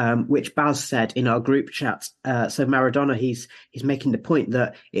 which Baz said in our group chat. So Maradona, he's making the point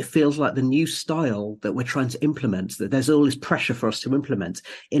that it feels like the new style that we're trying to implement, that there's all this pressure for us to implement,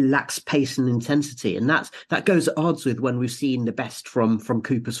 it lacks pace and intensity. And that goes at odds with when we've seen the best from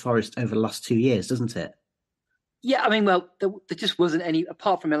Cooper's Forest over the last 2 years, doesn't it? Yeah, there just wasn't any,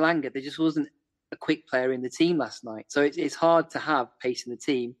 apart from Elanga, there just wasn't a quick player in the team last night. So it's hard to have pace in the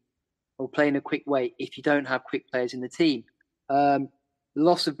team or play in a quick way if you don't have quick players in the team. The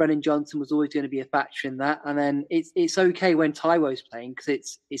loss of Brennan Johnson was always going to be a factor in that. And then it's okay when Taiwo's playing,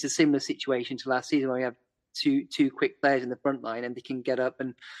 because it's a similar situation to last season where we have two quick players in the front line and they can get up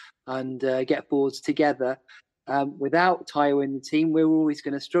and get forwards together. Without Taiwo in the team, we're always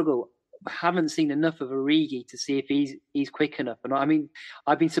going to struggle. I haven't seen enough of Origi to see if he's quick enough. And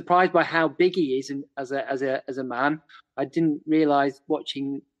I've been surprised by how big he is as a man. I didn't realise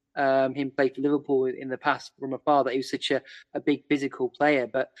watching him play for Liverpool in the past from afar that he was such a big physical player.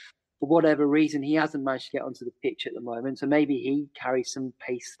 But for whatever reason, he hasn't managed to get onto the pitch at the moment. So maybe he carries some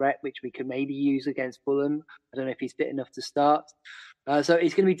pace threat, which we could maybe use against Fulham. I don't know if he's fit enough to start. So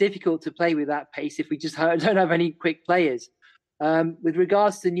it's going to be difficult to play with that pace if we just don't have any quick players. With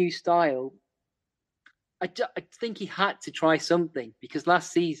regards to new style, I think he had to try something, because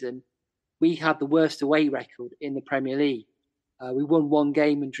last season we had the worst away record in the Premier League. We won one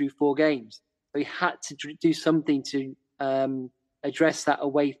game and drew 4 games. So he had to do something to address that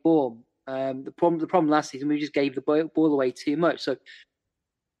away form. The problem last season, we just gave the ball away too much. So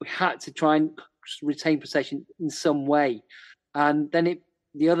we had to try and retain possession in some way. And then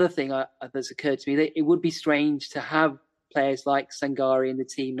the other thing that's occurred to me, that it would be strange to have players like Sangare in the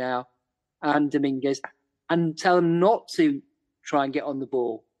team now and Dominguez and tell them not to try and get on the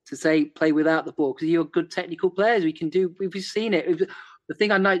ball, to say play without the ball, because you're good technical players. We've seen it. The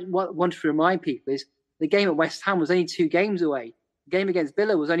thing I want to remind people is the game at West Ham was only 2 games away. The game against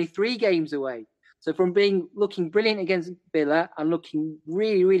Villa was only 3 games away. So from looking brilliant against Villa and looking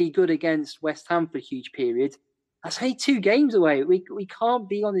really, really good against West Ham for a huge period, that's only 2 games away. We can't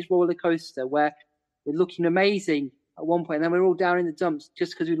be on this roller coaster where we're looking amazing at one point and then we're all down in the dumps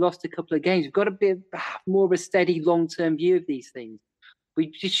just because we lost a couple of games. We've got to be more of a steady long-term view of these things.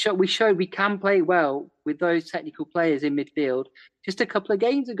 We showed we can play well with those technical players in midfield just a couple of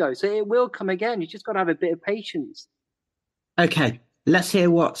games ago. So it will come again. You've just got to have a bit of patience. Okay, let's hear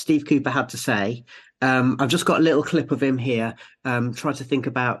what Steve Cooper had to say. I've just got a little clip of him here. Trying to think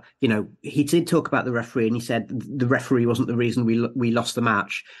about, he did talk about the referee and he said the referee wasn't the reason we lost the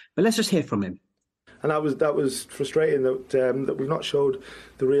match. But let's just hear from him. And that was frustrating that we've not showed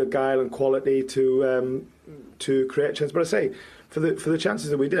the real guile and quality to create a chance. But I say, for the chances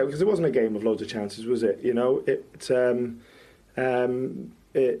that we did, because it wasn't a game of loads of chances, was it?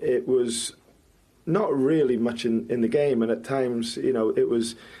 It was not really much in the game, and at times, it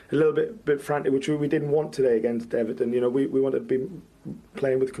was a little bit frantic, which we didn't want today against Everton. We wanted to be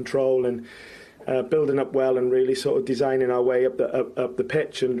playing with control and building up well, and really sort of designing our way up the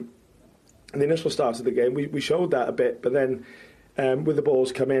pitch. And in the initial start of the game, we showed that a bit, but then with the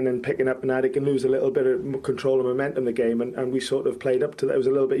balls come in and picking up, and it can lose a little bit of control and momentum in the game, and we sort of played up to that. It was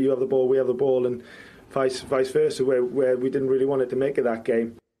a little bit, you have the ball, we have the ball, and vice versa, where we didn't really want it to make it that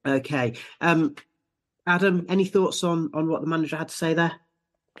game. Okay. Adam, any thoughts on what the manager had to say there?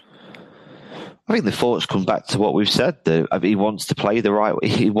 I think the thoughts come back to what we've said. He wants to play the right way.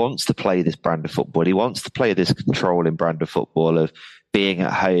 He wants to play this brand of football. He wants to play this controlling brand of football of being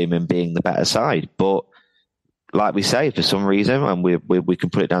at home and being the better side. But like we say, for some reason, and we can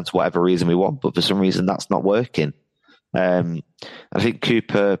put it down to whatever reason we want, but for some reason that's not working. I think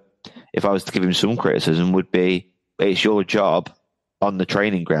Cooper, if I was to give him some criticism, would be it's your job on the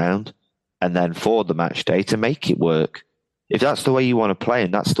training ground and then for the match day to make it work. If that's the way you want to play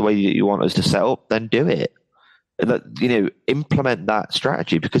and that's the way you want us to set up, then do it. Implement that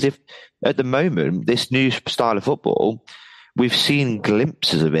strategy. Because if at the moment, this new style of football, we've seen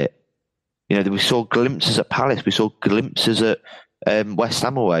glimpses of it. We saw glimpses at Palace. We saw glimpses at West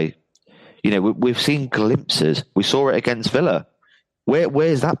Ham away. We've seen glimpses. We saw it against Villa.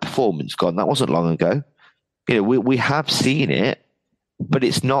 Where's that performance gone? That wasn't long ago. We have seen it, but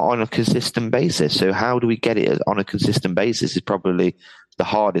it's not on a consistent basis. So how do we get it on a consistent basis is probably the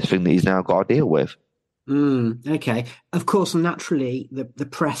hardest thing that he's now got to deal with. Okay. Of course, naturally, the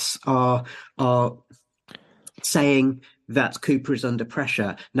press are saying that Cooper is under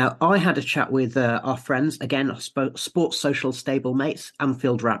pressure. Now, I had a chat with our friends, again, sports social stable mates,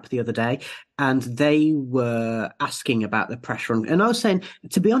 Anfield Rap, the other day, and they were asking about the pressure. And I was saying,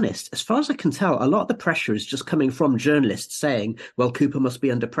 to be honest, as far as I can tell, a lot of the pressure is just coming from journalists saying, well, Cooper must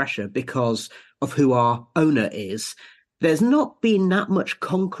be under pressure because of who our owner is. There's not been that much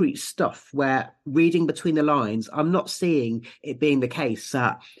concrete stuff where, reading between the lines, I'm not seeing it being the case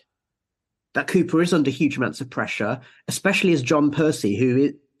that Cooper is under huge amounts of pressure, especially as John Percy,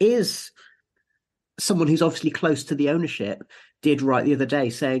 who is someone who's obviously close to the ownership, did write the other day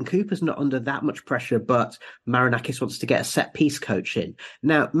saying Cooper's not under that much pressure, but Marinakis wants to get a set-piece coach in.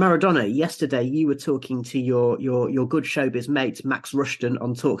 Now, Maradona, yesterday you were talking to your good showbiz mate, Max Rushton,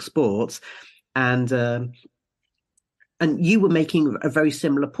 on Talk Sports, and you were making a very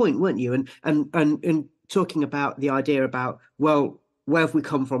similar point, weren't you? And talking about the idea about, well, where have we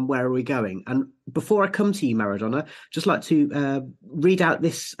come from? Where are we going? And before I come to you, Maradona, just like to read out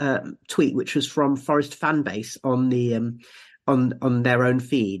this tweet, which was from Forest Fanbase on the on their own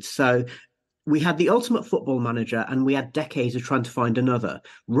feed. So we had the ultimate football manager, and we had decades of trying to find another.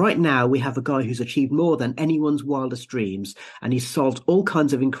 Right now, we have a guy who's achieved more than anyone's wildest dreams, and he's solved all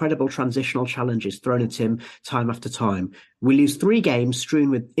kinds of incredible transitional challenges thrown at him time after time. We lose 3 games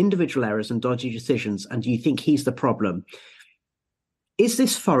strewn with individual errors and dodgy decisions, and do you think he's the problem? Is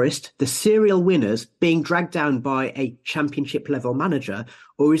this Forest, the serial winners, being dragged down by a championship-level manager,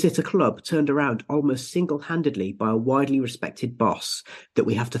 or is it a club turned around almost single-handedly by a widely respected boss that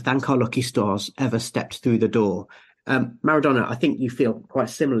we have to thank our lucky stars ever stepped through the door? Maradona, I think you feel quite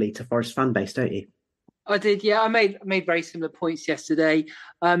similarly to Forest fan base, don't you? I did, yeah. I made very similar points yesterday.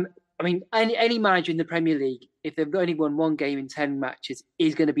 Any manager in the Premier League, if they've only won 1 game in 10 matches,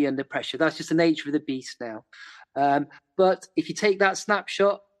 is going to be under pressure. That's just the nature of the beast now. But if you take that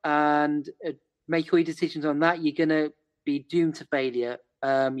snapshot and make all your decisions on that, you're going to be doomed to failure.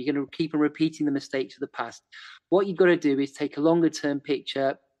 You're going to keep on repeating the mistakes of the past. What you've got to do is take a longer-term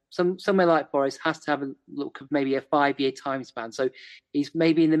picture. Somewhere like Forest has to have a look of maybe a 5-year time span. So he's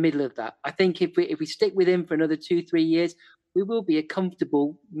maybe in the middle of that. I think if we stick with him for another 2-3 years, we will be a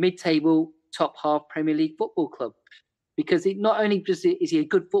comfortable mid-table, top half Premier League football club. because not only is he a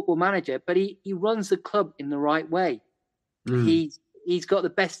good football manager, but he runs the club in the right way. He's got the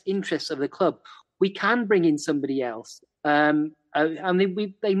best interests of the club. We can bring in somebody else. And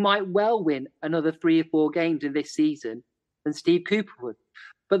they might well win another 3 or 4 games in this season than Steve Cooper would.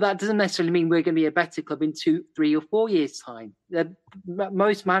 But that doesn't necessarily mean we're going to be a better club in 2, 3 or 4 years' time.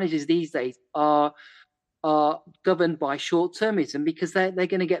 Most managers these days are governed by short-termism because they're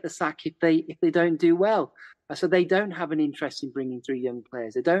going to get the sack if they don't do well. So they don't have an interest in bringing through young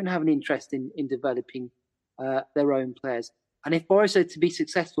players. They don't have an interest in developing their own players. And if Forest are to be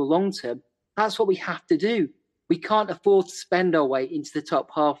successful long-term, that's what we have to do. We can't afford to spend our way into the top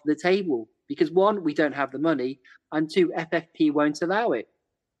half of the table because 1, we don't have the money, and 2, FFP won't allow it.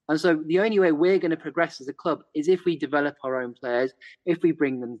 And so the only way we're going to progress as a club is if we develop our own players, if we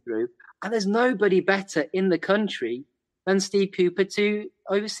bring them through. And there's nobody better in the country than Steve Cooper to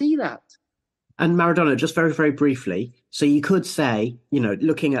oversee that. And Maradona, just very, very briefly. So you could say,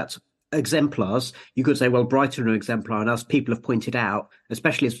 looking at exemplars, you could say, well, Brighton are an exemplar. And as people have pointed out,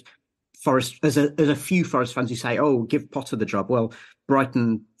 especially as Forest, as a few Forest fans who say, oh, give Potter the job. Well,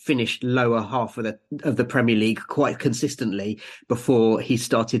 Brighton finished lower half of the Premier League quite consistently before he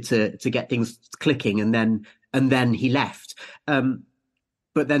started to get things clicking, and then he left.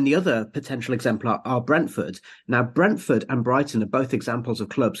 But then the other potential exemplar are Brentford. Now, Brentford and Brighton are both examples of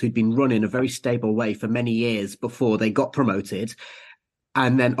clubs who'd been run in a very stable way for many years before they got promoted.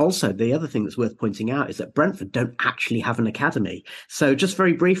 And then also the other thing that's worth pointing out is that Brentford don't actually have an academy. So just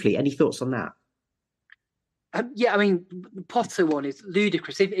very briefly, any thoughts on that? Yeah, I mean, the Potter one is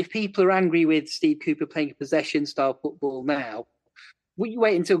ludicrous. If people are angry with Steve Cooper playing possession-style football now, will you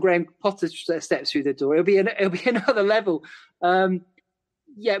wait until Graham Potter steps through the door? It'll be another level.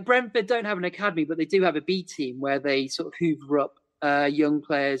 Yeah, Brentford don't have an academy, but they do have a B team where they sort of hoover up young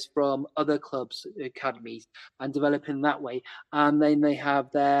players from other clubs' academies and develop in that way. And then they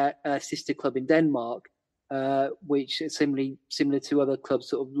have their sister club in Denmark, which is similar to other clubs,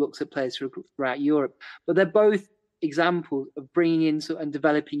 sort of looks at players throughout Europe. But they're both examples of bringing in and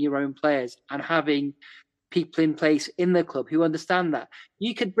developing your own players and having people in place in the club who understand that.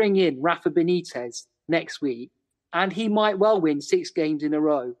 You could bring in Rafa Benitez next week, and he might well win 6 games in a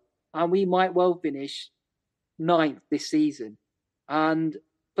row, and we might well finish 9th this season.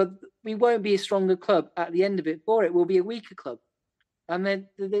 But we won't be a stronger club at the end of it for it. We'll be a weaker club. And then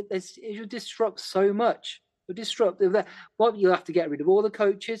it'll disrupt so much. It'll disrupt. Well, you'll have to get rid of all the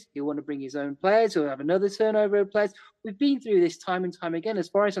coaches. He'll want to bring his own players. He'll have another turnover of players. We've been through this time and time again as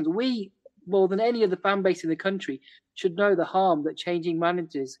Forest fans. We, more than any other fan base in the country, should know the harm that changing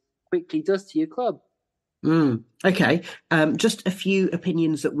managers quickly does to your club. Okay. Just a few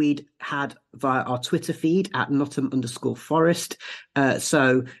opinions that we'd had via our Twitter feed at Nottingham_Forest.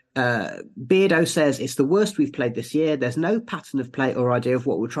 So Beardo says it's the worst we've played this year. There's no pattern of play or idea of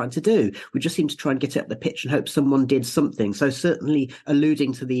what we're trying to do. We just seem to try and get it up the pitch and hope someone did something. So certainly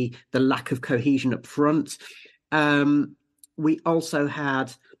alluding to the lack of cohesion up front. We also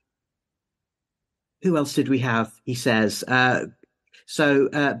had, who else did we have? He says,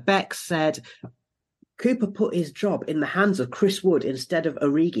 Beck said, Cooper put his job in the hands of Chris Wood instead of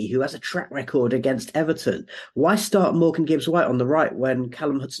Origi, who has a track record against Everton. Why start Morgan Gibbs-White on the right when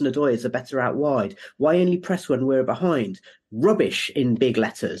Callum Hudson-Odoi is a better out wide? Why only press when we're behind? Rubbish in big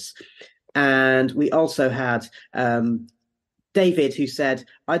letters. And we also had David, who said,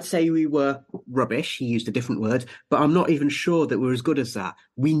 I'd say we were rubbish. He used a different word, but I'm not even sure that we're as good as that.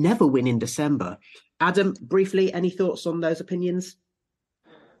 We never win in December. Adam, briefly, any thoughts on those opinions?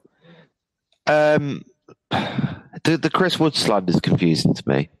 The Chris Wood slander is confusing to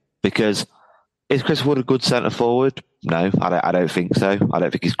me because is Chris Wood a good centre forward? No, I don't think so. I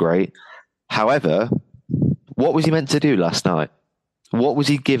don't think he's great. However, what was he meant to do last night? What was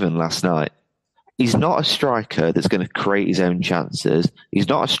he given last night? He's not a striker that's going to create his own chances. He's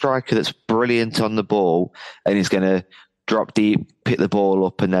not a striker that's brilliant on the ball and he's going to drop deep, pick the ball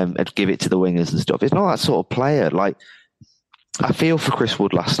up and then give it to the wingers and stuff. He's not that sort of player. Like, I feel for Chris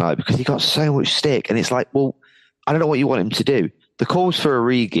Wood last night because he got so much stick and it's like, well, I don't know what you want him to do. The calls for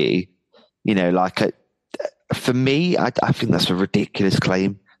Origi, for me, I think that's a ridiculous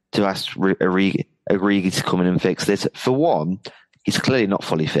claim to ask Origi to come in and fix this. For one, he's clearly not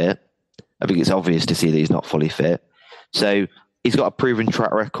fully fit. I think it's obvious to see that he's not fully fit. So he's got a proven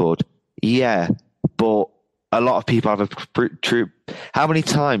track record. Yeah, but a lot of people have a true. How many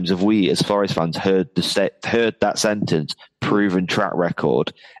times have we, as Forest fans, heard that sentence, proven track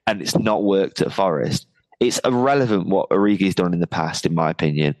record, and it's not worked at Forest? It's irrelevant what Origi's done in the past, in my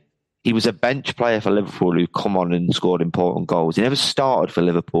opinion. He was a bench player for Liverpool who come on and scored important goals. He never started for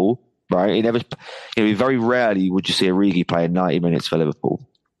Liverpool. right? He never, very rarely would you see Origi playing 90 minutes for Liverpool.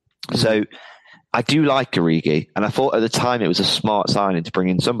 So I do like Origi, and I thought at the time it was a smart signing to bring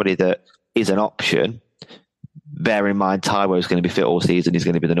in somebody that is an option. Bear in mind, Taiwo is going to be fit all season. He's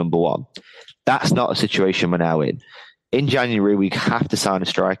going to be the number one. That's not a situation we're now in. In January, we have to sign a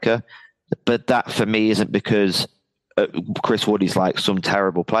striker, but that for me isn't because Chris Wood is like some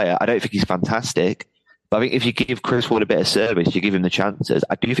terrible player. I don't think he's fantastic, but I think if you give Chris Wood a bit of service, you give him the chances,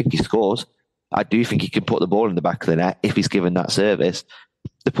 I do think he scores. I do think he can put the ball in the back of the net if he's given that service.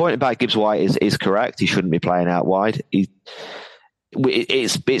 The point about Gibbs White is correct. He shouldn't be playing out wide.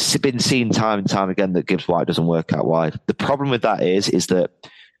 It's been seen time and time again that Gibbs White doesn't work out wide. The problem with that is that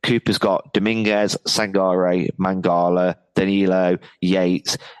Cooper's got Dominguez, Sangare, Mangala, Danilo,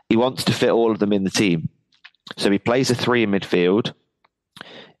 Yates. He wants to fit all of them in the team. So he plays a 3 in midfield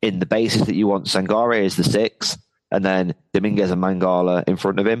in the basis that you want Sangare as the 6 and then Dominguez and Mangala in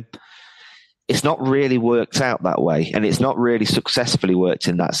front of him. It's not really worked out that way, and it's not really successfully worked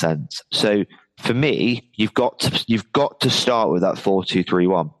in that sense. So for me, you've got to start with that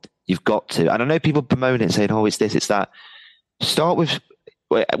 4-2-3-1. You've got to. And I know people bemoan it saying, oh, it's this, it's that. Start with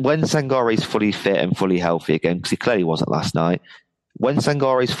when Sangare is fully fit and fully healthy again, because he clearly wasn't last night. When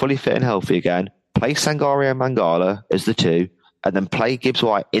Sangare is fully fit and healthy again, play Sangare and Mangala as the 2, and then play Gibbs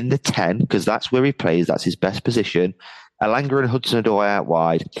White in the 10, because that's where he plays. That's his best position. Alanga and Hudson-Odoi out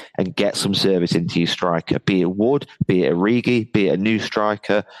wide, and get some service into your striker. Be it Wood, be it Origi, be it a new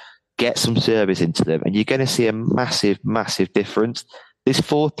striker. Get some service into them, and you're going to see a massive, massive difference. This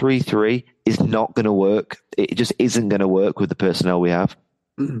 4-3-3 is not going to work. It just isn't going to work with the personnel we have.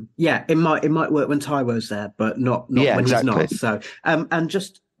 Yeah, it might work when Taiwo's there, but not when exactly. he's not. So, and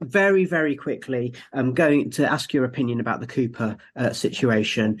just very, very quickly, I'm going to ask your opinion about the Cooper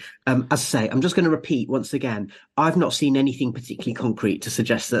situation. As I say, I'm just going to repeat once again, I've not seen anything particularly concrete to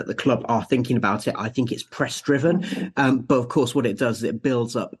suggest that the club are thinking about it. I think it's press driven. But of course, what it does is it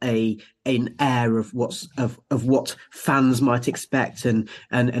builds up an air of what fans might expect, and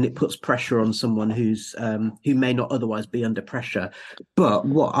it puts pressure on someone who may not otherwise be under pressure. But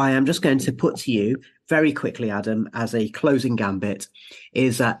what I am just going to put to you very quickly, Adam, as a closing gambit,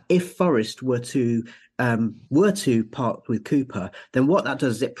 is that if Forest were to part with Cooper, then what that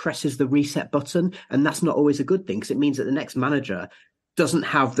does is it presses the reset button, and that's not always a good thing, because it means that the next manager doesn't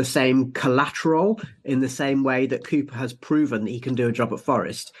have the same collateral in the same way that Cooper has proven that he can do a job at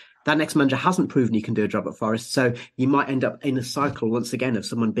Forest. That next manager hasn't proven he can do a job at Forest, so you might end up in a cycle once again of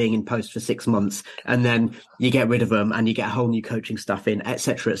someone being in post for 6 months, and then you get rid of them and you get a whole new coaching staff in,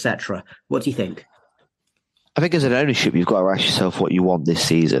 etc., etc. What do you think? I think as an ownership, you've got to ask yourself what you want this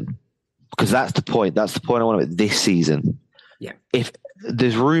season, because that's the point. That's the point I want about this season. Yeah. If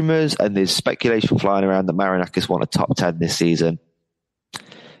there's rumours and there's speculation flying around that Marinakis want a top 10 this season,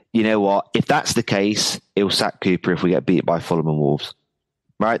 you know what? If that's the case, he'll sack Cooper if we get beat by Fulham and Wolves.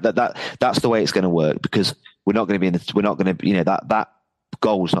 Right? That's the way it's going to work, because we're not going to be that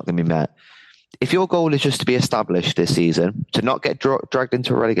goal is not going to be met. If your goal is just to be established this season, to not get dragged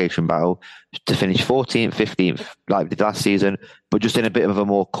into a relegation battle, to finish 14th, 15th like we did last season, but just in a bit of a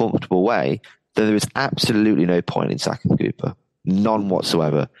more comfortable way, then there is absolutely no point in sacking Cooper. None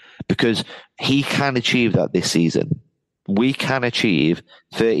whatsoever. Because he can achieve that this season. We can achieve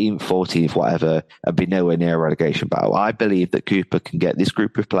 13th, 14th, whatever, and be nowhere near a relegation battle. I believe that Cooper can get this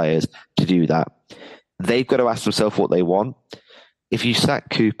group of players to do that. They've got to ask themselves what they want. If you sack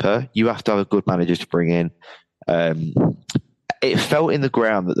Cooper, you have to have a good manager to bring in. It felt in the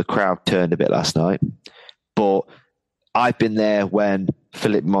ground that the crowd turned a bit last night, but I've been there when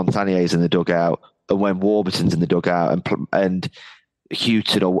Philippe Montanier's in the dugout and when Warburton's in the dugout and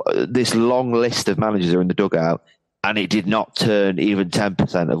Houghton, or this long list of managers are in the dugout, and it did not turn even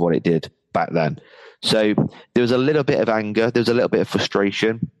 10% of what it did back then. So there was a little bit of anger, there was a little bit of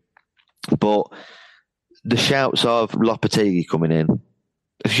frustration, but the shouts of Lopetegui coming in.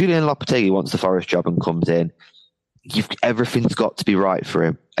 If Julian Lopetegui wants the Forest job and comes in, everything's got to be right for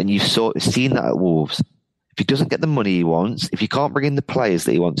him. And you've seen that at Wolves. If he doesn't get the money he wants, if he can't bring in the players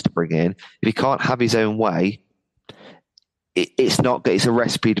that he wants to bring in, if he can't have his own way, it's a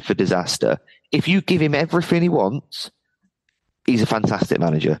recipe for disaster. If you give him everything he wants, he's a fantastic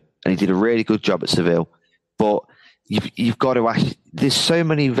manager. And he did a really good job at Seville. But you've got to ask, there's so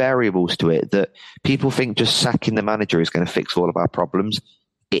many variables to it that people think just sacking the manager is going to fix all of our problems.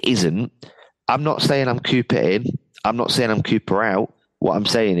 It isn't. I'm not saying I'm Cooper in. I'm not saying I'm Cooper out. What I'm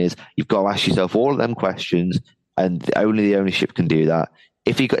saying is you've got to ask yourself all of them questions, and only the ownership can do that.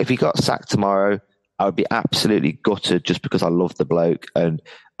 If he got sacked tomorrow, I would be absolutely gutted, just because I love the bloke and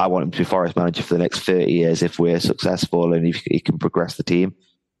I want him to be Forest manager for the next 30 years if we're successful and if he can progress the team.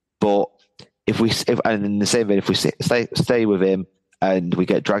 But and in the same vein, if we stay with him and we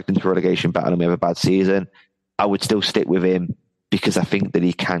get dragged into relegation battle and we have a bad season, I would still stick with him because I think that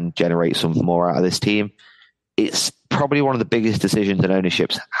he can generate something more out of this team. It's probably one of the biggest decisions that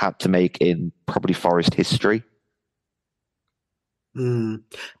ownership's had to make in probably Forest history. I'm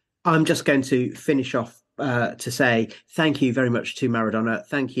just going to finish off to say thank you very much to Maradona.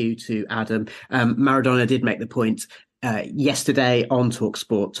 Thank you to Adam. Maradona did make the point yesterday on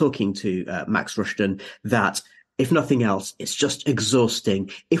TalkSport, talking to Max Rushton, that if nothing else, it's just exhausting.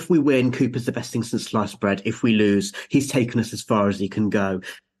 If we win, Cooper's the best thing since sliced bread. If we lose, he's taken us as far as he can go.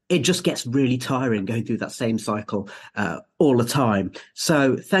 It just gets really tiring going through that same cycle all the time.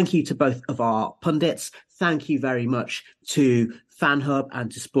 So thank you to both of our pundits. Thank you very much to FanHub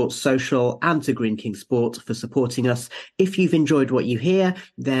and to Sports Social and to Green King Sport for supporting us. If you've enjoyed what you hear,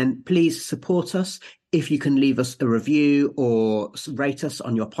 then please support us. If you can leave us a review or rate us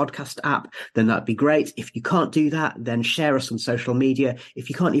on your podcast app, then that'd be great. If you can't do that, then share us on social media. If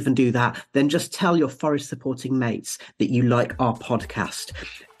you can't even do that, then just tell your Forest supporting mates that you like our podcast.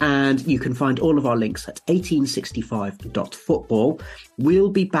 And you can find all of our links at 1865.football. We'll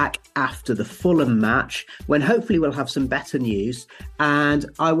be back after the Fulham match when hopefully we'll have some better news. And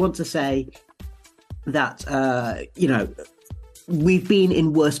I want to say that, we've been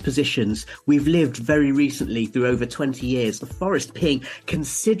in worse positions. We've lived very recently through over 20 years of Forest being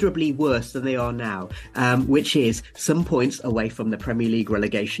considerably worse than they are now, which is some points away from the Premier League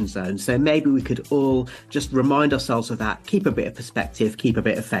relegation zone. So maybe we could all just remind ourselves of that, keep a bit of perspective, keep a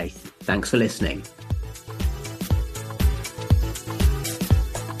bit of faith. Thanks for listening.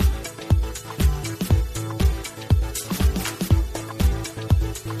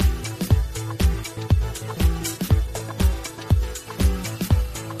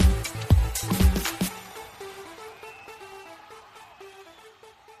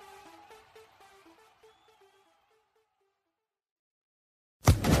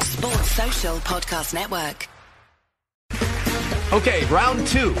 Podcast Network. Okay, round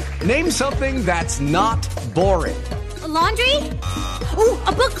two. Name something that's not boring. A laundry? Ooh,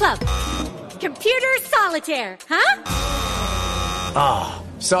 a book club. Computer solitaire, huh? Ah,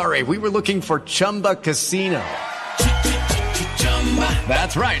 sorry, we were looking for Chumba Casino.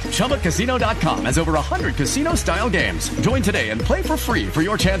 That's right, ChumbaCasino.com has over 100 casino-style games. Join today and play for free for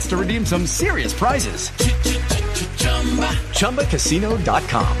your chance to redeem some serious prizes.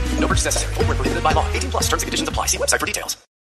 ChumbaCasino.com. No purchase necessary. Void where prohibited by law. 18+ terms and conditions apply. See website for details.